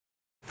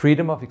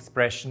Freedom of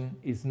expression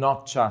is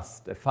not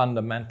just a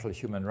fundamental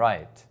human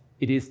right.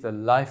 It is the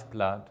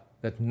lifeblood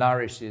that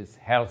nourishes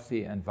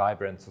healthy and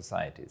vibrant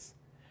societies.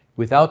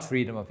 Without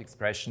freedom of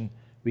expression,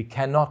 we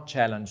cannot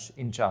challenge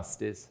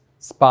injustice,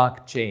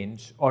 spark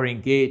change, or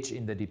engage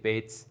in the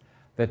debates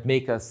that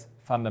make us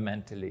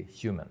fundamentally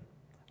human.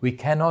 We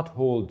cannot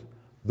hold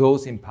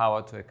those in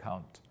power to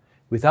account.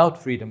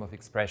 Without freedom of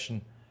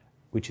expression,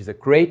 which is a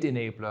great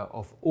enabler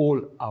of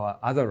all our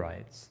other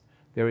rights,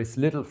 there is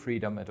little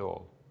freedom at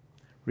all.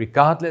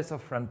 Regardless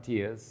of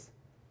frontiers,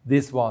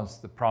 this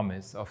was the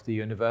promise of the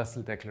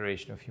Universal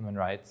Declaration of Human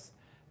Rights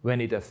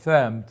when it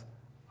affirmed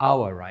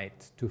our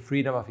right to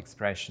freedom of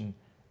expression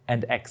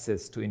and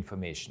access to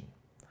information.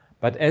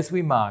 But as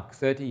we mark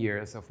 30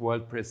 years of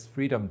World Press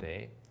Freedom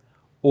Day,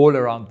 all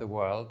around the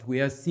world, we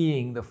are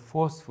seeing the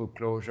forceful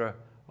closure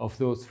of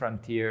those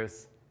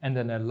frontiers and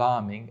an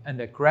alarming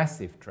and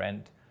aggressive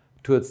trend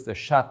towards the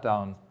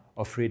shutdown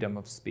of freedom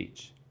of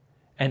speech.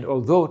 And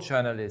although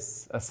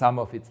journalists are some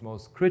of its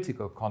most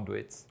critical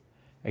conduits,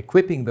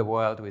 equipping the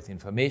world with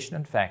information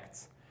and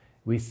facts,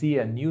 we see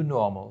a new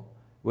normal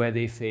where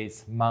they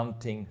face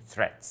mounting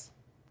threats.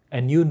 A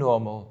new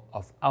normal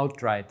of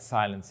outright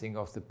silencing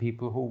of the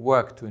people who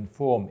work to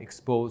inform,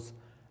 expose,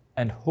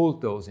 and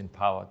hold those in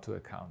power to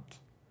account.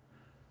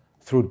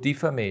 Through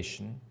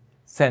defamation,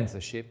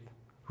 censorship,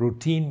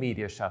 routine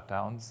media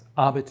shutdowns,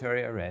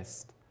 arbitrary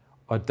arrest,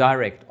 or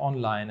direct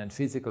online and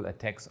physical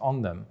attacks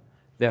on them,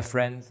 their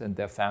friends and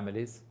their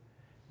families,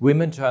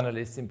 women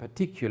journalists in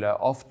particular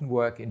often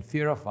work in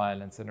fear of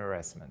violence and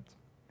harassment.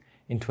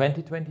 In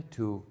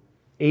 2022,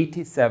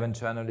 87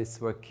 journalists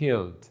were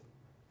killed,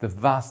 the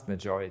vast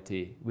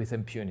majority with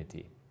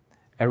impunity.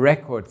 A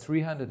record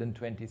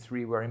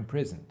 323 were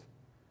imprisoned.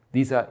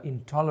 These are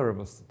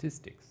intolerable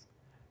statistics.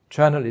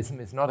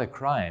 Journalism is not a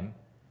crime,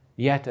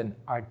 yet an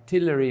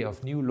artillery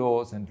of new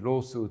laws and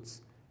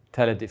lawsuits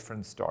tell a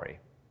different story.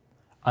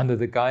 Under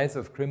the guise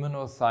of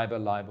criminal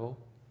cyber libel,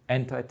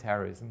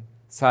 anti-terrorism,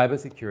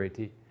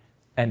 cybersecurity,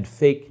 and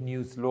fake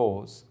news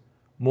laws,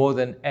 more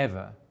than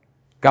ever,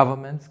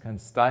 governments can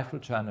stifle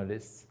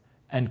journalists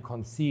and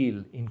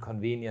conceal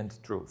inconvenient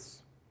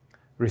truths.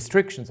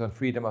 Restrictions on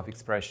freedom of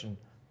expression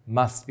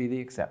must be the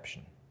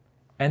exception,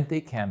 and they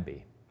can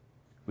be,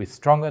 with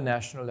stronger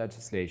national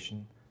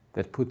legislation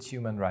that puts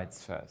human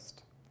rights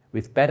first,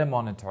 with better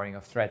monitoring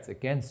of threats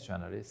against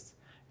journalists,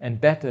 and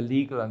better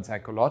legal and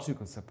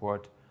psychological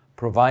support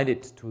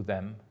provided to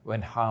them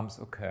when harms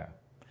occur.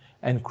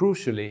 And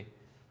crucially,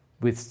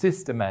 with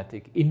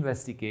systematic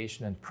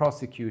investigation and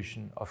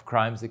prosecution of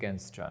crimes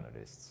against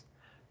journalists.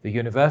 The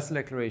Universal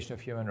Declaration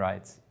of Human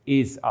Rights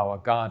is our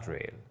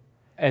guardrail.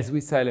 As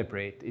we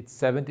celebrate its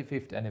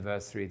 75th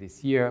anniversary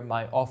this year,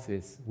 my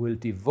office will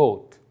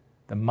devote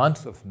the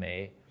month of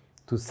May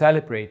to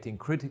celebrating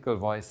critical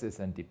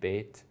voices and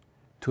debate,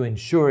 to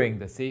ensuring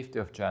the safety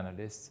of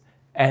journalists,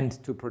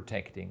 and to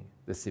protecting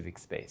the civic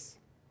space.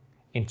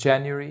 In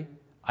January,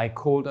 I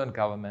called on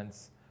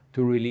governments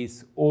to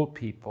release all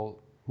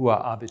people who are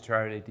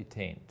arbitrarily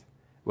detained,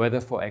 whether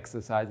for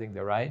exercising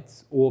their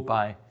rights or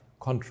by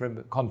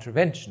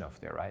contravention of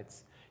their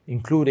rights,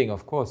 including,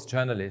 of course,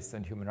 journalists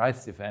and human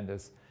rights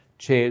defenders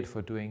jailed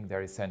for doing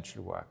their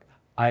essential work.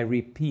 I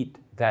repeat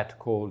that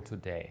call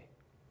today.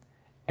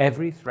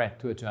 Every threat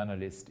to a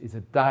journalist is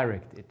a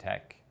direct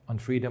attack on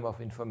freedom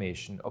of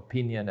information,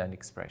 opinion, and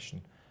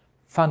expression,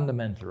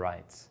 fundamental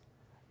rights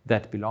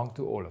that belong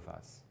to all of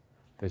us.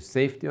 The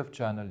safety of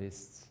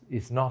journalists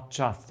is not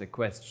just a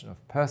question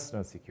of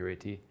personal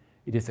security,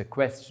 it is a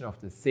question of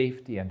the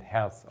safety and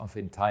health of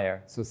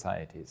entire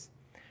societies.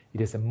 It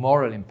is a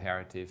moral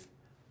imperative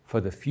for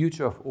the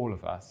future of all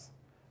of us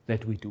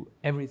that we do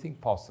everything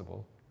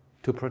possible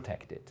to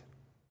protect it.